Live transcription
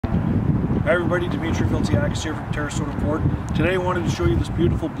Hi everybody, Dimitri Filtiakis here from Sarasota Ford. Today I wanted to show you this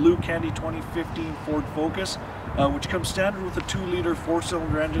beautiful blue candy 2015 Ford Focus, which comes standard with a 2-liter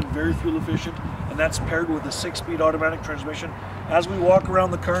 4-cylinder engine, very fuel efficient, and that's paired with a 6-speed automatic transmission. As we walk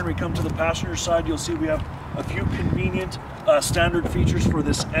around the car and we come to the passenger side, you'll see we have a few convenient standard features for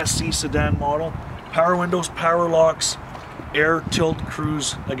this SC sedan model. Power windows, power locks, air, tilt,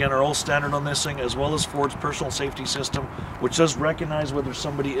 cruise, again, are all standard on this thing, as well as Ford's personal safety system, which does recognize whether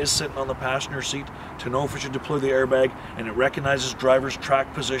somebody is sitting on the passenger seat to know if it should deploy the airbag, and it recognizes driver's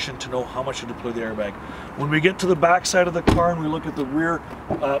track position to know how much to deploy the airbag. When we get to the back side of the car and we look at the rear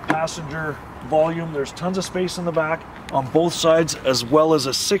passenger volume, there's tons of space in the back on both sides, as well as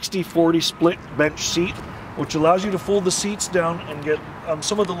a 60-40 split bench seat, which allows you to fold the seats down and get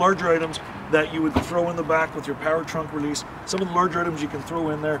some of the larger items that you would throw in the back with your power trunk release. Some of the larger items you can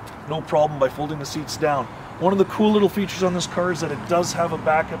throw in there, no problem, by folding the seats down. One of the cool little features on this car is that it does have a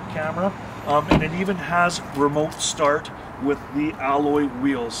backup camera, and it even has remote start with the alloy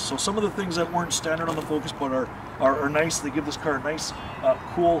wheels. So some of the things that weren't standard on the Focus but are nice. They give this car a nice,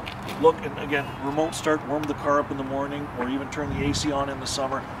 cool look. And again, remote start, warm the car up in the morning, or even turn the AC on in the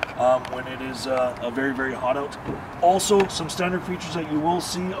summer when it is very, very hot out. Also, some standard features that you will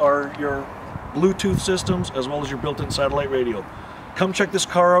see are your Bluetooth systems, as well as your built-in satellite radio. Come check this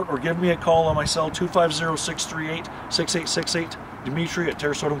car out, or give me a call on my cell, 250-638-6868. Dimitri at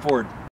Sarasota Ford.